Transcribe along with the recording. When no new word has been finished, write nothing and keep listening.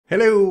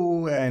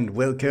Hello and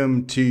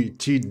welcome to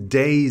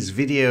today's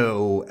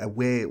video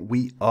where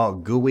we are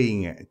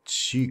going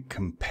to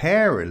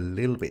compare a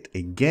little bit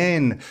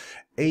again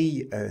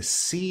a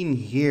scene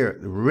here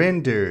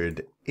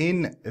rendered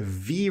in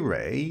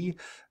VRay,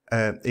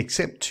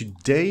 except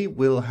today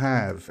we'll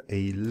have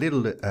a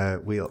little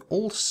we'll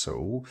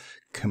also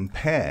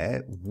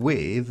compare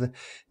with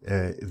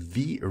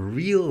the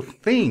real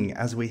thing,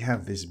 as we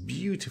have this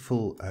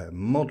beautiful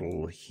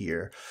model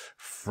here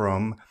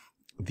from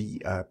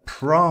the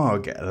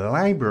Prague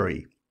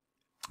Library.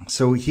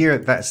 So here,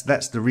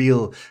 that's the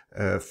real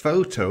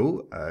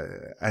photo,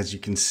 as you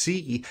can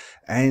see,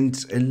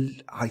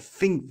 and I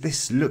think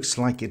this looks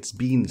like it's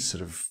been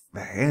sort of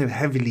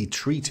heavily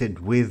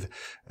treated with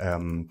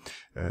tone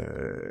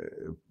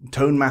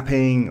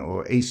mapping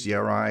or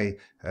HDRI,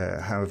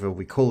 however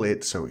we call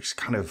it. So it's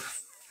kind of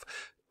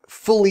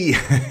fully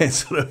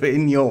sort of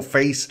in your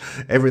face,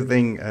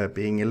 everything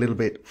being a little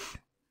bit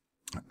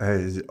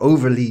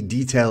overly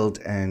detailed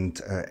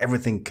and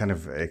everything kind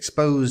of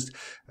exposed,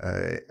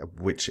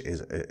 which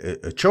is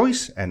a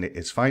choice, and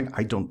it's fine.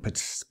 I don't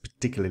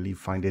particularly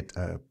find it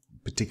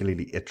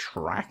particularly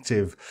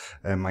attractive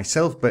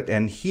myself,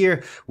 and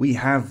here we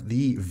have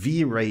the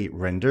VRay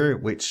Render,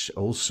 which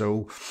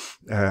also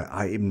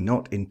I am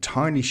not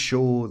entirely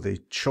sure the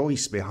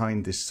choice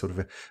behind this sort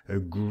of a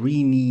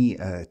greeny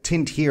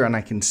tint here, and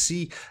I can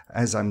see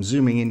as I'm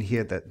zooming in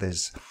here that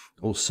there's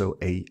also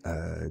a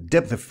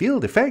depth of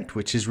field effect,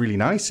 which is really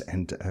nice,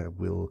 and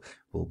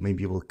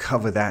maybe we'll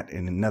cover that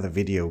in another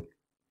video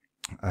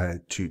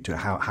to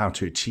how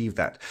to achieve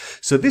that.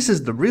 So this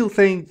is the real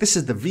thing. This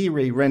is the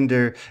VRay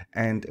Render,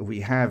 and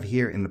we have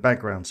here in the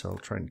background. So I'll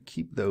try and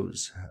keep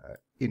those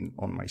in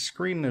on my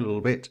screen a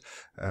little bit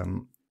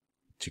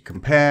to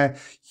compare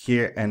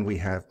here, and we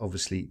have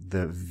obviously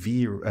the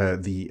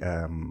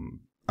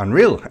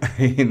Unreal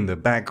in the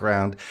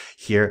background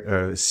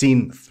here,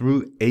 seen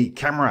through a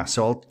camera.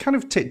 So I'll kind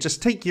of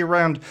just take you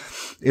around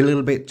a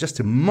little bit just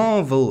to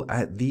marvel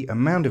at the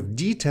amount of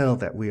detail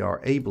that we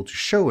are able to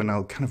show. And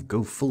I'll kind of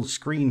go full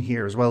screen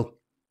here as well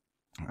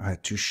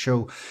to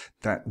show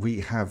that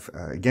we have,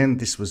 again,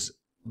 this was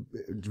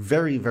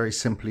very, very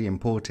simply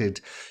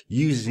imported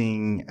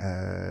using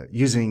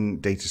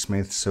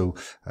Datasmith. So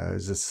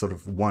it's a sort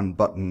of one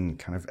button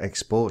kind of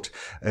export.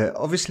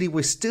 Obviously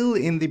we're still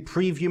in the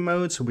preview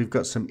mode, so we've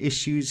got some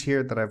issues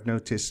here that I've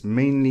noticed,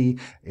 mainly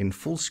in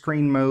full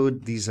screen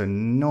mode. These are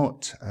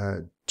not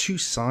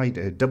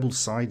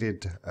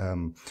double-sided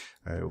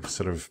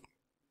sort of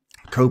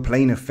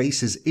coplanar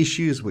faces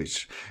issues,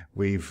 which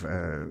we've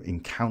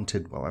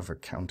encountered, well, I've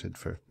encountered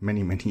for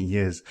many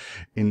years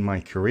in my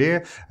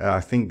career.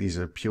 I think these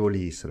are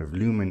purely sort of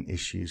lumen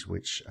issues,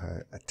 which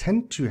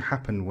tend to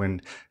happen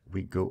when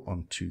we go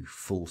onto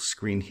full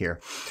screen here.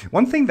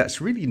 One thing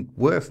that's really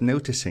worth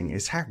noticing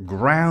is how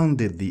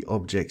grounded the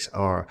objects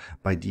are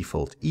by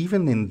default,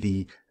 even in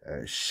the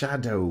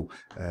shadow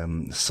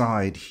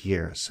side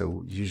here.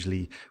 So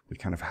usually we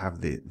kind of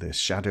have the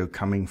shadow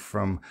coming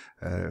from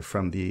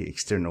the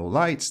external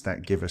lights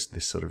that give us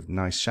this sort of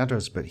nice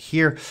shadows. But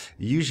here,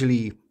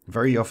 usually,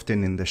 very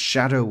often in the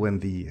shadow, when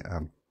the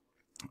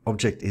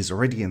object is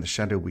already in the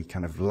shadow, we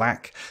kind of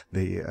lack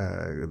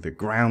the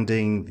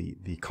grounding,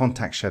 the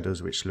contact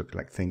shadows, which look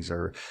like things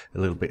are a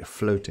little bit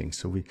floating.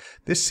 So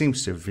this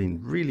seems to have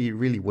been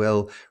really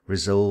well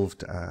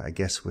resolved, I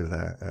guess, with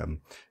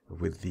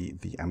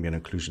the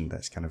ambient occlusion.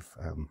 That's kind of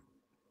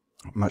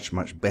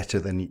much better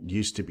than it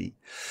used to be.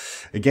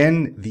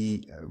 Again,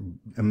 the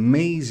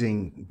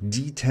amazing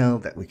detail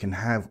that we can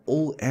have,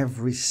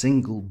 every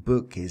single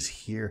book is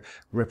here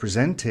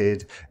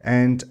represented,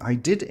 and I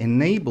did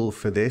enable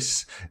for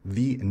this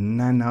the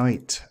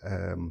Nanite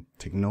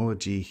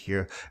technology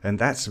here, and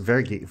that's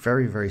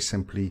very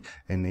simply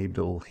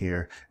enabled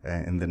here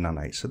in the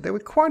Nanite. So there were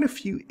quite a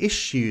few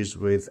issues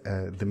with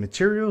the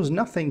materials,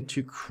 nothing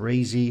too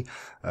crazy,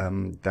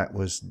 that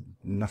was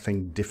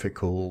nothing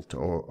difficult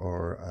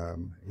or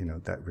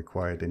that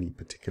required any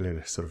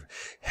particular sort of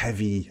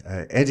heavy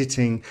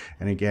editing,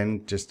 and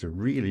again, just a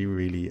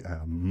really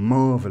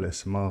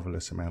marvelous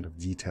amount of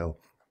detail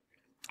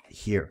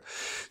here.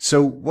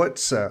 So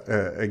what's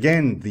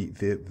again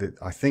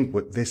I think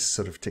what this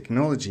sort of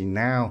technology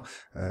now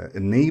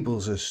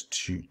enables us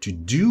to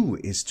do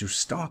is to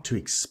start to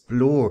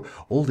explore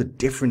all the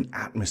different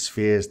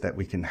atmospheres that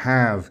we can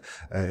have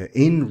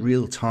in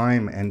real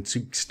time, and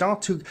to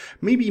start to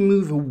maybe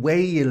move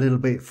away a little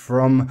bit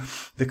from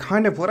the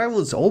kind of what I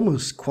would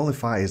almost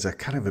qualify as a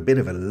kind of a bit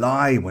of a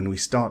lie when we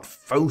start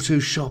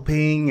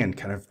photoshopping and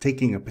kind of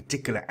taking a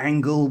particular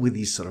angle with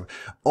these sort of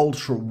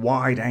ultra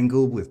wide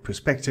angle with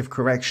perspective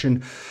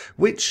correction,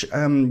 which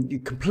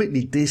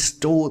completely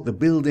distort the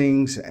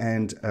buildings,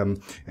 and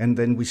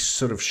then we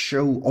sort of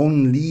show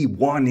only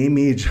one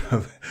image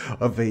of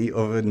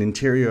an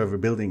interior of a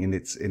building in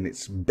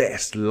its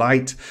best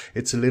light.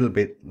 It's a little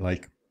bit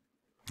like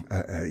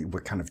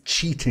we're kind of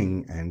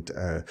cheating and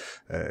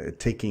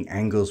taking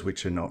angles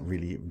which are not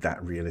really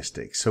that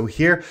realistic. So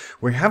here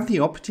we have the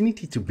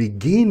opportunity to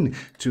begin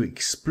to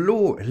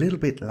explore a little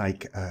bit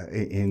like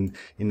in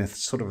a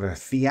sort of a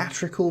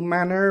theatrical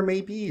manner,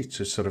 maybe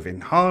to sort of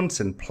enhance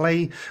and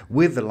play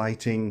with the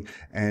lighting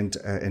and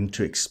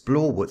to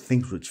explore what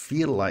things would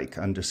feel like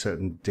under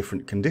certain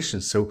different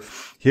conditions. So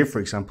here, for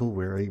example,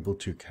 we're able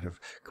to kind of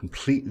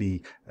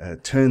completely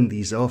turn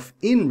these off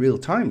in real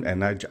time,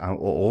 and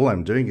all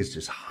I'm doing is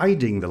just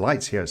hiding the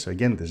lights here. So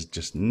again, there's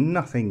just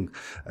nothing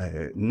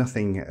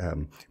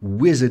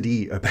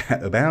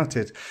wizardy about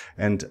it.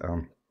 And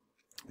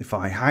if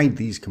I hide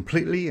these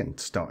completely and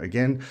start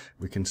again,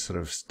 we can sort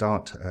of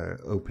start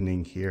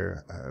opening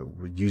here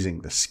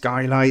using the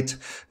skylight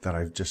that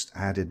I've just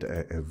added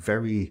a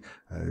very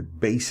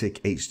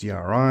basic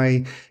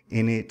HDRI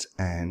in it,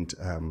 and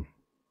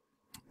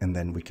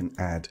then we can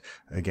add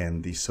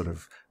again these sort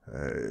of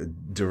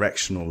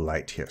directional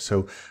light here.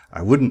 So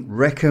I wouldn't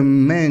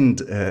recommend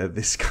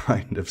this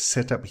kind of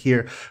setup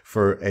here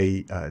for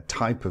a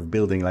type of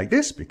building like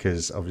this,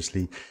 because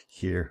obviously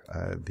here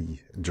the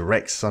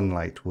direct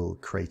sunlight will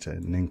create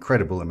an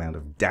incredible amount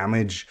of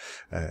damage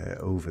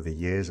over the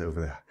years,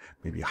 over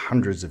maybe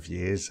hundreds of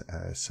years.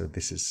 So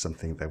this is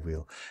something that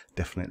we'll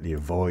definitely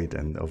avoid.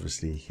 And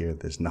obviously here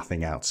there's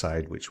nothing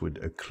outside which would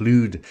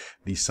occlude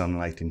the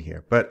sunlight in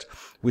here. But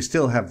we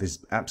still have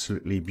this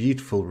absolutely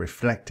beautiful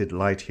reflected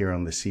light here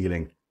on the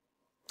ceiling,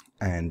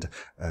 and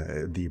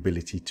the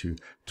ability to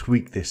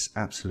tweak this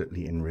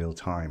absolutely in real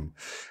time.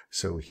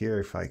 So here,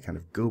 if I kind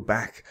of go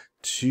back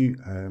to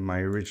my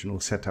original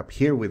setup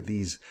here with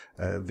these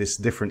this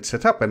different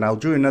setup, and I'll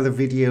do another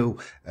video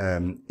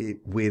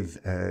with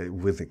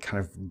a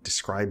kind of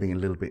describing a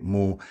little bit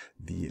more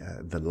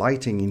the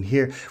lighting in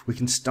here. We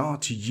can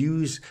start to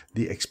use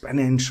the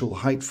exponential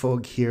height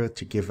fog here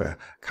to give a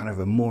kind of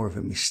a more of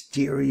a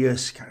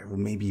mysterious, kind of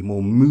maybe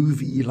more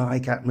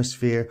movie-like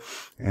atmosphere,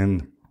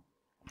 and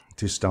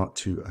to start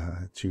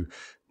to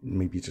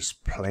maybe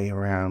just play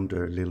around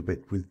a little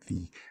bit with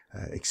the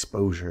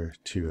exposure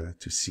to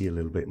see a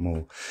little bit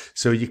more.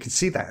 So you can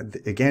see that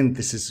again,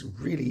 this is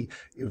really,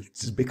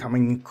 it's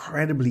becoming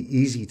incredibly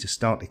easy to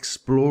start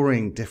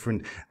exploring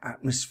different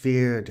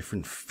atmosphere,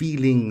 different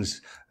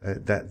feelings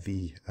that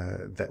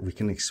we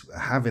can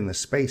have in the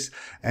space,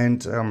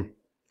 and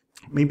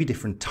maybe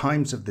different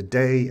times of the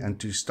day, and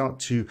to start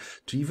to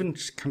even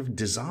just kind of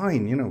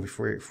design, you know, if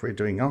we're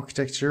doing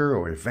architecture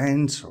or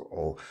events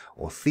or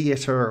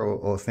theater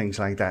or things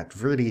like that,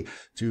 really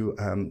to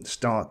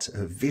start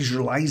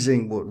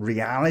visualizing what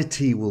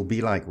reality will be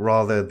like,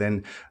 rather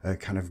than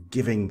kind of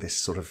giving this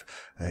sort of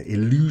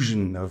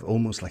illusion of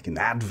almost like an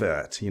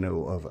advert, you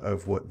know,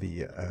 of what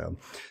the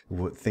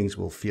what things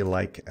will feel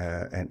like,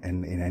 and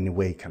in any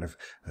way kind of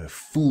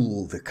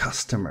fool the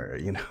customer,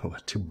 you know,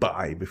 to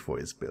buy before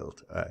it's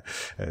built.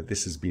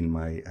 This has been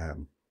my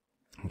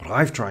what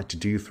I've tried to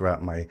do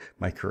throughout my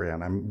career,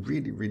 and I'm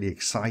really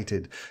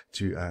excited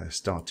to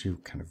start to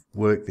kind of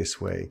work this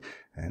way.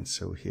 And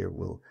so here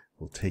we'll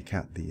take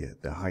out the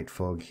height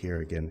fog here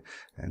again,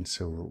 and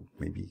so we'll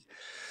maybe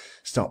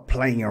start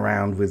playing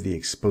around with the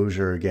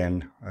exposure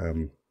again.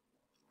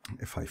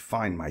 If I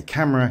find my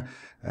camera,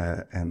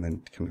 and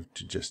then kind of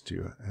to just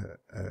do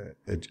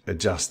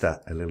adjust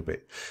that a little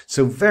bit.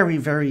 So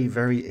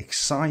very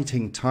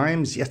exciting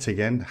times yet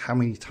again. How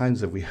many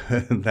times have we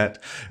heard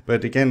that?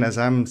 But again, as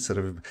I'm sort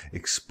of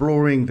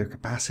exploring the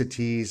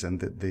capacities and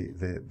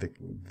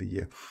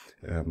the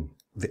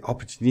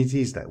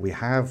opportunities that we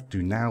have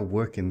to now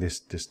work in this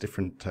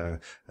different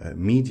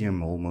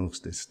medium,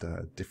 almost this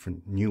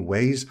different new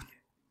ways,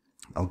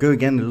 I'll go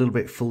again a little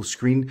bit full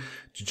screen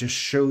to just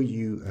show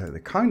you the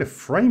kind of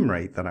frame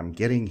rate that I'm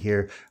getting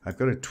here. I've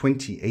got a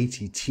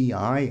 2080 Ti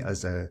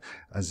as a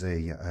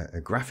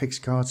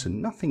graphics card, so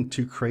nothing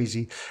too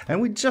crazy.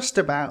 And we're just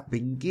about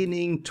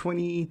beginning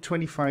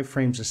 20-25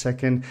 frames a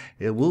second.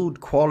 It will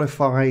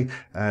qualify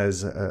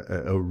as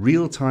a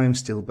real time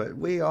still, but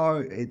we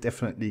are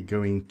definitely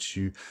going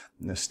to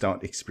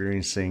start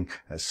experiencing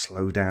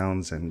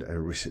slowdowns and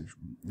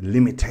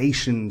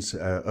limitations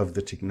of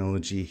the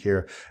technology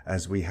here,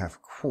 as we have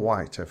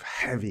quite a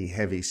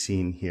heavy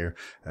scene here,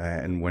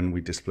 and when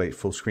we display it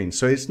full screen.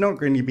 So it's not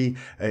going to be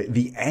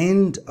the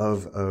end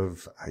of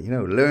you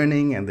know,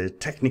 learning and the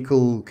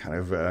technical kind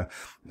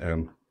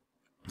of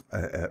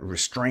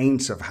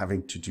restraints of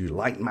having to do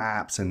light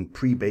maps and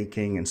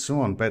pre-baking and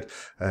so on, but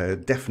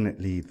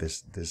definitely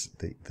there's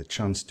the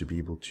chance to be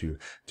able to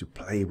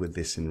play with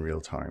this in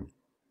real time.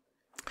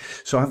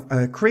 So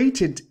I've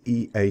created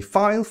a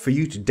file for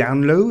you to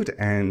download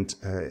and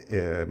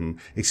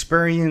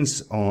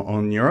experience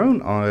on your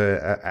own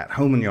at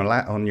home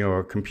on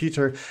your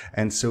computer.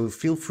 And so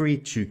feel free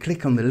to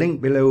click on the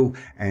link below,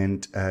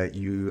 and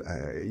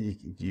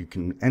you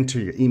can enter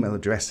your email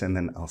address, and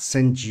then I'll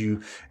send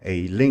you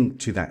a link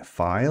to that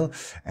file,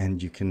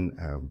 and you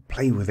can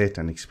play with it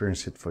and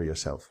experience it for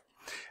yourself.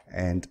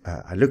 And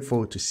I look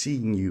forward to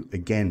seeing you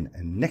again.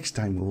 And next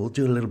time we'll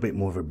do a little bit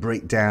more of a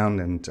breakdown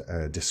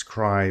and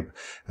describe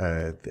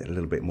a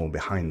little bit more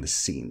behind the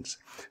scenes.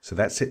 So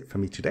that's it for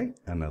me today,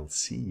 and I'll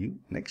see you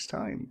next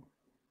time.